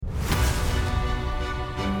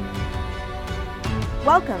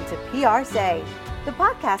Welcome to PR Say, the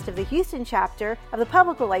podcast of the Houston chapter of the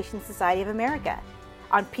Public Relations Society of America.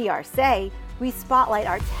 On PR Say, we spotlight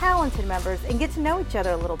our talented members and get to know each other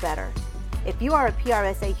a little better. If you are a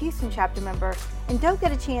PRSA Houston chapter member and don't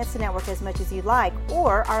get a chance to network as much as you'd like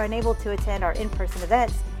or are unable to attend our in-person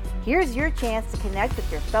events, here's your chance to connect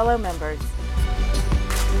with your fellow members.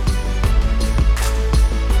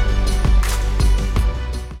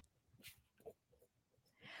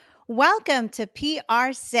 Welcome to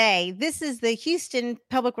PR Say. This is the Houston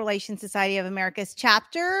Public Relations Society of America's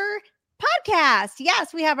chapter podcast.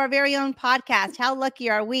 Yes, we have our very own podcast. How lucky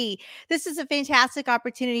are we? This is a fantastic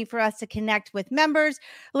opportunity for us to connect with members,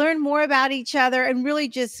 learn more about each other, and really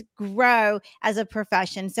just grow as a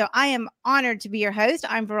profession. So I am honored to be your host.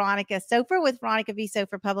 I'm Veronica Sofer with Veronica V.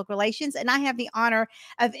 Sofer Public Relations, and I have the honor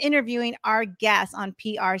of interviewing our guests on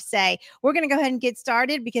PR Say. We're going to go ahead and get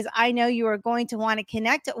started because I know you are going to want to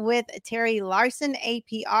connect with Terri Larson,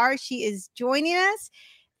 APR. She is joining us.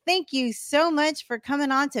 Thank you so much for coming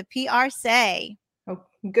on to PR Say. Oh,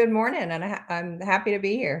 good morning, and I'm happy to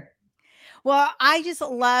be here. Well, I just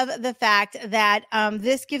love the fact that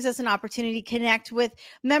this gives us an opportunity to connect with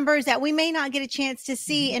members that we may not get a chance to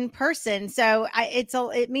see in person. So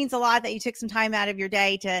it means a lot that you took some time out of your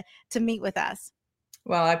day to meet with us.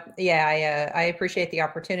 Well, I appreciate the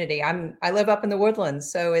opportunity. I live up in the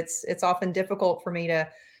Woodlands, so it's often difficult for me to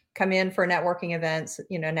come in for networking events.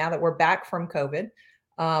 You know, now that we're back from COVID.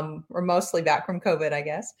 We're mostly back from COVID, I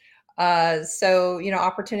guess. So, you know,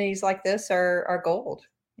 opportunities like this are gold.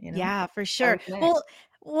 You know? Yeah, for sure.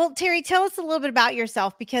 Well, Terri, tell us a little bit about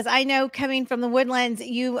yourself, because I know coming from the Woodlands,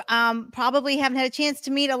 you probably haven't had a chance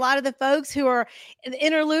to meet a lot of the folks who are in the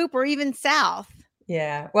inner loop or even south.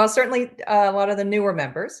 Yeah, well, certainly a lot of the newer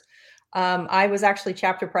members. I was actually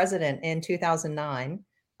chapter president in 2009.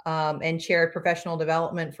 And chaired professional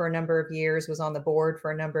development for a number of years, was on the board for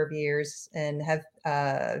a number of years, and have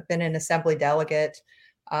been an assembly delegate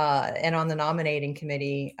and on the nominating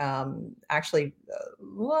committee,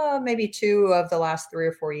 maybe 2 of the last 3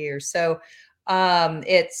 or 4 years. So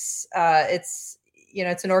it's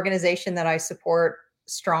an organization that I support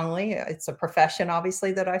strongly. It's a profession,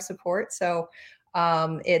 obviously, that I support. So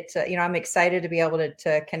I'm excited to be able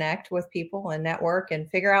to connect with people and network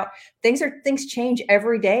and figure out things change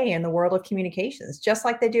every day in the world of communications, just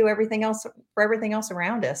like they do everything else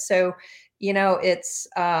around us. So, you know, it's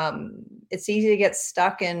easy to get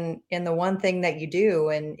stuck in the one thing that you do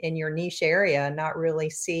in your niche area and not really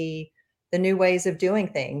see the new ways of doing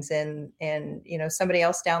things. And, you know, somebody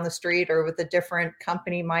else down the street or with a different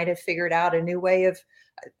company might have figured out a new way of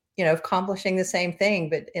accomplishing the same thing,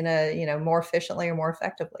 but in a, more efficiently or more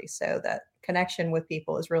effectively. So that connection with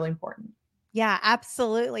people is really important. Yeah,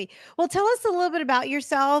 absolutely. Well, tell us a little bit about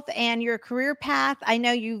yourself and your career path. I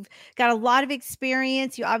know you've got a lot of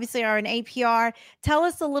experience. You obviously are an APR. Tell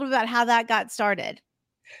us a little bit about how that got started.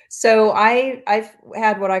 So I've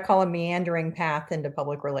had what I call a meandering path into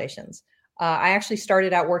public relations. I actually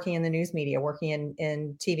started out working in the news media, working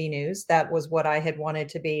in TV news. That was what I had wanted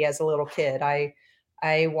to be as a little kid. I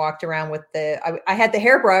walked around with I had the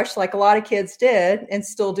hairbrush like a lot of kids did and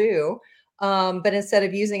still do. But instead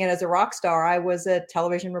of using it as a rock star, I was a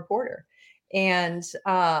television reporter. And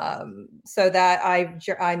so that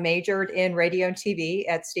I majored in radio and TV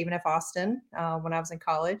at Stephen F. Austin when I was in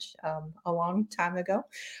college a long time ago.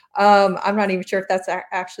 I'm not even sure if that's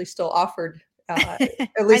actually still offered,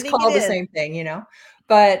 at least called the same thing, you know.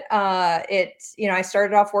 But I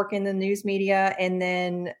started off working in the news media, and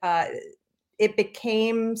then it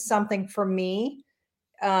became something for me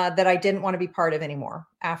that I didn't want to be part of anymore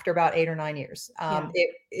after about 8 or 9 years.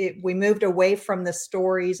 We moved away from the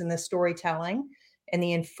stories and the storytelling and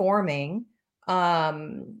the informing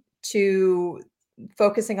to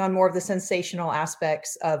focusing on more of the sensational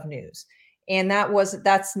aspects of news. And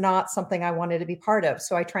that's not something I wanted to be part of.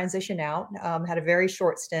 So I transitioned out, had a very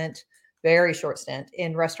short stint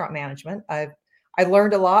in restaurant management. I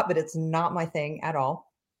learned a lot, but it's not my thing at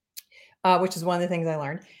all. Which is one of the things I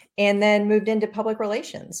learned, and then moved into public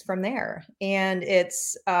relations from there. And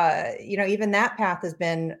it's, even that path has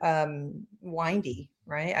been windy,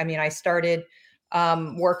 right? I mean, I started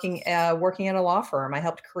working at a law firm. I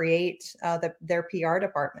helped create their PR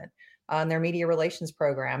department and their media relations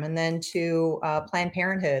program, and then to Planned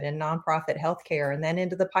Parenthood and nonprofit healthcare, and then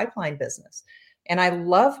into the pipeline business. And I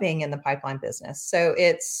love being in the pipeline business. So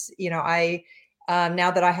it's,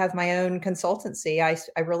 now that I have my own consultancy,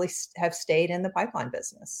 I really have stayed in the pipeline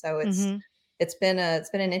business. So it's been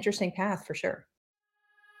an interesting path for sure.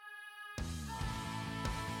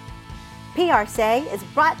 PR Say is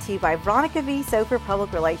brought to you by Veronica V. Sofer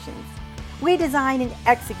Public Relations. We design and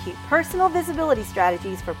execute personal visibility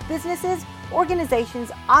strategies for businesses,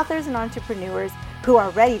 organizations, authors, and entrepreneurs who are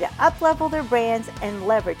ready to up-level their brands and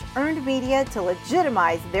leverage earned media to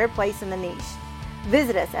legitimize their place in the niche.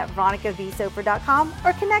 Visit us at VeronicaVSofer.com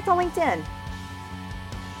or connect on LinkedIn.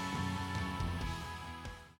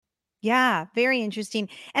 Yeah, very interesting.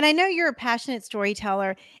 And I know you're a passionate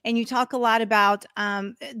storyteller, and you talk a lot about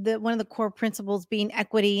one of the core principles being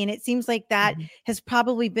equity. And it seems like that has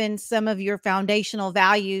probably been some of your foundational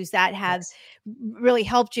values that have really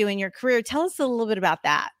helped you in your career. Tell us a little bit about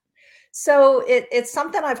that. So it's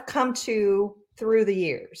something I've come to through the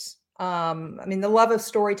years. I mean, the love of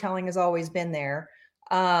storytelling has always been there.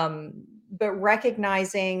 But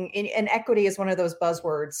recognizing, and equity is one of those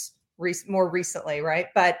buzzwords more recently, right?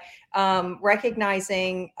 But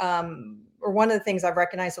recognizing, or one of the things I've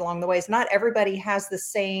recognized along the way is not everybody has the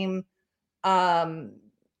same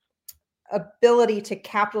ability to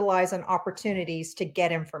capitalize on opportunities to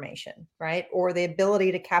get information, right? Or the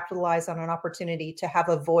ability to capitalize on an opportunity to have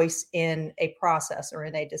a voice in a process or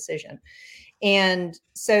in a decision. And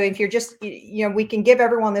so if you're just, we can give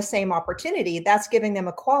everyone the same opportunity, that's giving them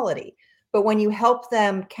equality. But when you help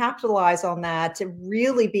them capitalize on that, to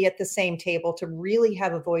really be at the same table, to really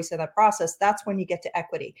have a voice in that process, that's when you get to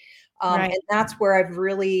equity. And that's where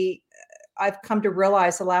I've come to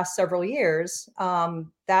realize the last several years,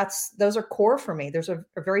 those are core for me. Those are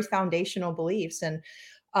very foundational beliefs. And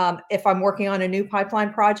if I'm working on a new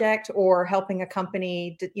pipeline project or helping a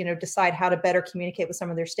company, decide how to better communicate with some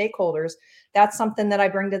of their stakeholders, that's something that I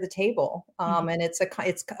bring to the table. And it's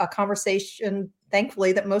a conversation,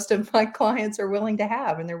 thankfully, that most of my clients are willing to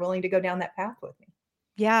have, and they're willing to go down that path with me.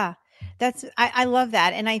 Yeah, I love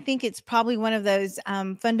that. And I think it's probably one of those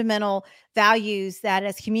fundamental values that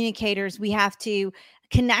as communicators, we have to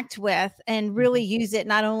connect with and really use it,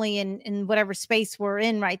 not only in whatever space we're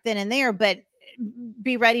in right then and there, but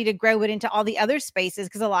be ready to grow it into all the other spaces.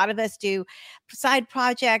 Because a lot of us do side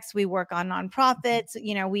projects, we work on nonprofits,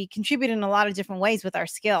 we contribute in a lot of different ways with our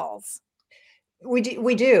skills. We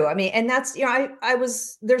do. I mean, and that's,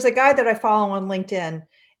 there's a guy that I follow on LinkedIn,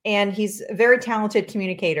 and he's a very talented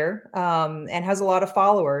communicator, and has a lot of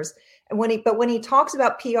followers. And when he talks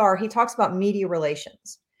about PR, he talks about media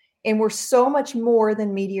relations, and we're so much more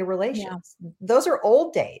than media relations. Yeah. Those are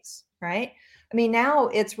old days, right? I mean, now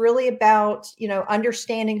it's really about,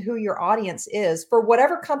 understanding who your audience is for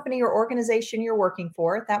whatever company or organization you're working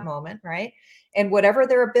for at that moment, right? And whatever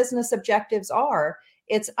their business objectives are,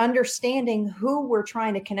 it's understanding who we're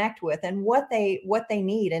trying to connect with and what they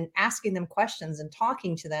need, and asking them questions and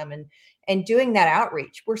talking to them and doing that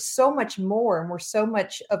outreach. We're so much more, and we're so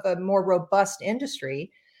much of a more robust industry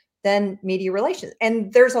than media relations.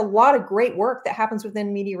 And there's a lot of great work that happens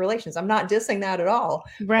within media relations. I'm not dissing that at all.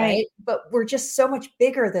 Right. But we're just so much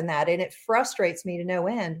bigger than that. And it frustrates me to no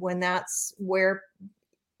end when that's where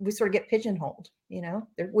we sort of get pigeonholed.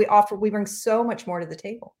 We bring so much more to the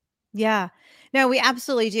table. Yeah, no, we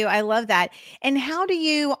absolutely do. I love that. And how do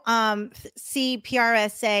you see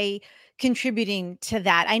PRSA contributing to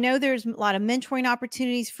that? I know there's a lot of mentoring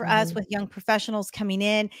opportunities for us with young professionals coming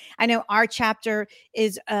in. I know our chapter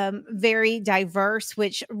is very diverse,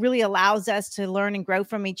 which really allows us to learn and grow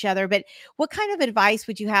from each other. But what kind of advice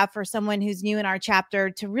would you have for someone who's new in our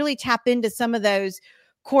chapter to really tap into some of those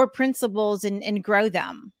core principles and grow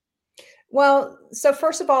them? Well, so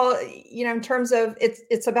first of all, in terms of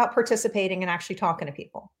it's about participating and actually talking to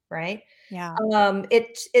people, right? Yeah.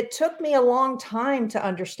 It took me a long time to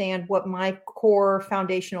understand what my core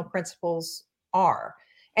foundational principles are.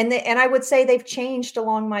 And I would say they've changed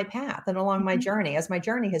along my path and along my journey, as my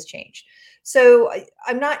journey has changed. So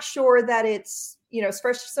I'm not sure that it's,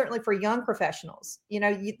 especially certainly for young professionals,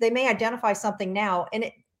 they may identify something now, and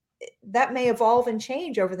that may evolve and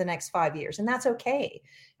change over the next 5 years, and that's okay.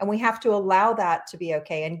 And we have to allow that to be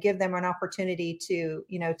okay and give them an opportunity to,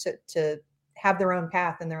 to have their own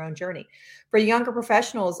path and their own journey. For younger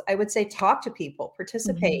professionals, I would say talk to people,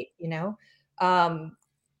 participate,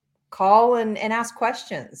 call and ask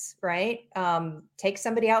questions, right? Take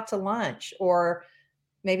somebody out to lunch, or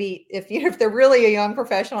maybe if they're really a young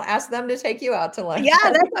professional, ask them to take you out to lunch. Yeah,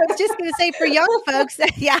 that's what I was just going to say for young folks.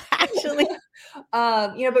 Yeah, actually.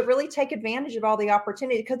 But really take advantage of all the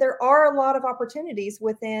opportunity, because there are a lot of opportunities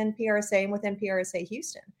within PRSA and within PRSA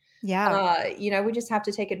Houston. Yeah. We just have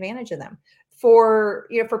to take advantage of them. For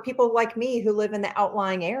people like me who live in the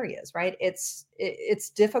outlying areas, right? It's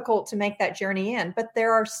difficult to make that journey in, but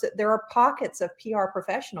there are pockets of PR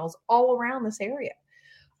professionals all around this area.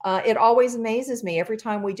 It always amazes me every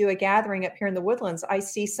time we do a gathering up here in the Woodlands. I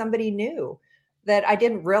see somebody new that I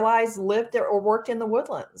didn't realize lived there or worked in the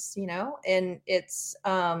Woodlands, and it's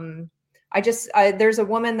there's a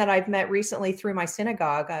woman that I've met recently through my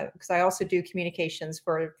synagogue, because I also do communications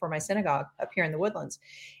for my synagogue up here in the Woodlands,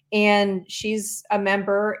 and she's a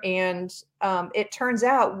member. And it turns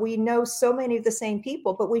out we know so many of the same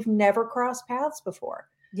people, but we've never crossed paths before.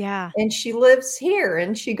 Yeah. And she lives here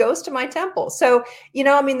and she goes to my temple. So,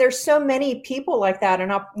 I mean, there's so many people like that.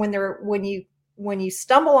 And when you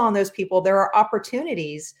stumble on those people, there are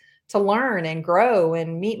opportunities to learn and grow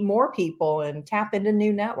and meet more people and tap into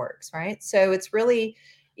new networks. Right. So it's really,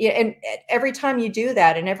 yeah. And every time you do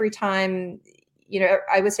that, and every time,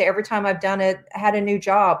 I would say every time I've done it, had a new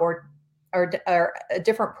job or a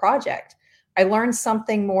different project, I learned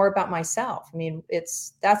something more about myself. I mean,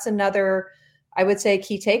 that's another, I would say,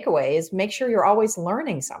 key takeaway is make sure you're always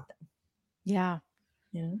learning something. Yeah.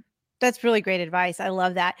 Yeah. That's really great advice. I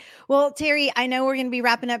love that. Well, Terri, I know we're going to be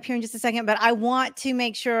wrapping up here in just a second, but I want to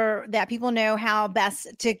make sure that people know how best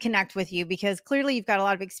to connect with you, because clearly you've got a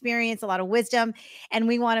lot of experience, a lot of wisdom, and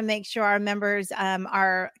we want to make sure our members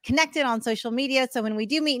are connected on social media. So when we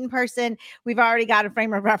do meet in person, we've already got a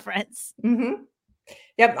frame of reference. Mm-hmm.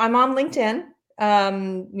 Yep. I'm on LinkedIn.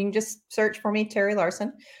 You can just search for me, Terri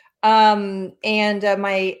Larson. And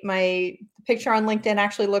my picture on LinkedIn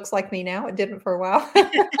actually looks like me now. It didn't for a while,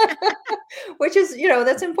 which is,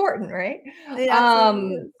 that's important, right?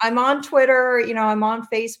 I'm on Twitter, I'm on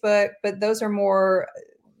Facebook, but those are more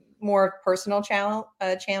personal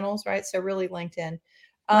channels, right? So really LinkedIn.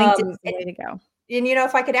 LinkedIn is the way to go. And,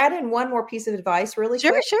 if I could add in one more piece of advice really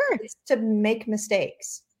quick, Sure. it's to make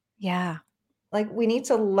mistakes. Yeah. Like, we need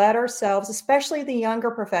to let ourselves, especially the younger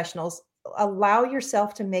professionals, allow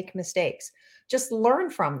yourself to make mistakes. Just learn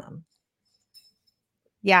from them.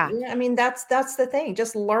 Yeah. I mean, that's the thing.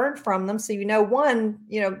 Just learn from them. So, one,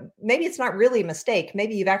 maybe it's not really a mistake.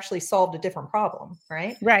 Maybe you've actually solved a different problem,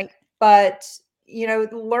 right? Right. But,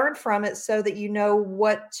 learn from it so that you know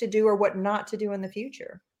what to do or what not to do in the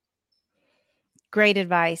future. Great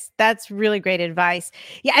advice. That's really great advice.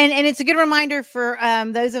 Yeah. And it's a good reminder for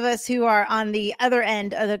those of us who are on the other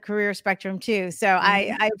end of the career spectrum too. So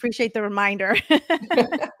I appreciate the reminder.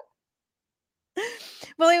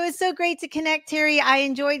 Well, it was so great to connect, Terri. I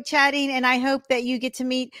enjoyed chatting, and I hope that you get to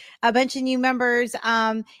meet a bunch of new members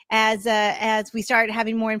as we start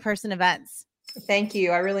having more in-person events. Thank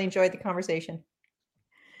you. I really enjoyed the conversation.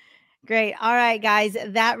 Great. All right, guys,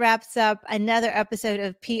 that wraps up another episode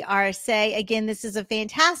of PRSA. Again, this is a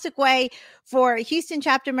fantastic way for Houston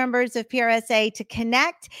chapter members of PRSA to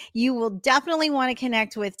connect. You will definitely want to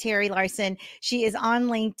connect with Terri Larson. She is on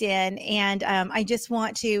LinkedIn. And I just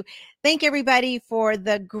want to thank everybody for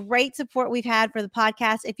the great support we've had for the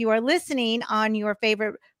podcast. If you are listening on your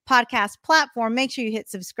favorite podcast platform, make sure you hit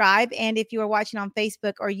subscribe. And if you are watching on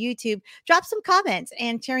Facebook or YouTube, drop some comments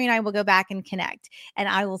and Terri and I will go back and connect. And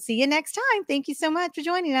I will see you next time. Thank you so much for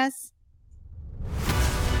joining us.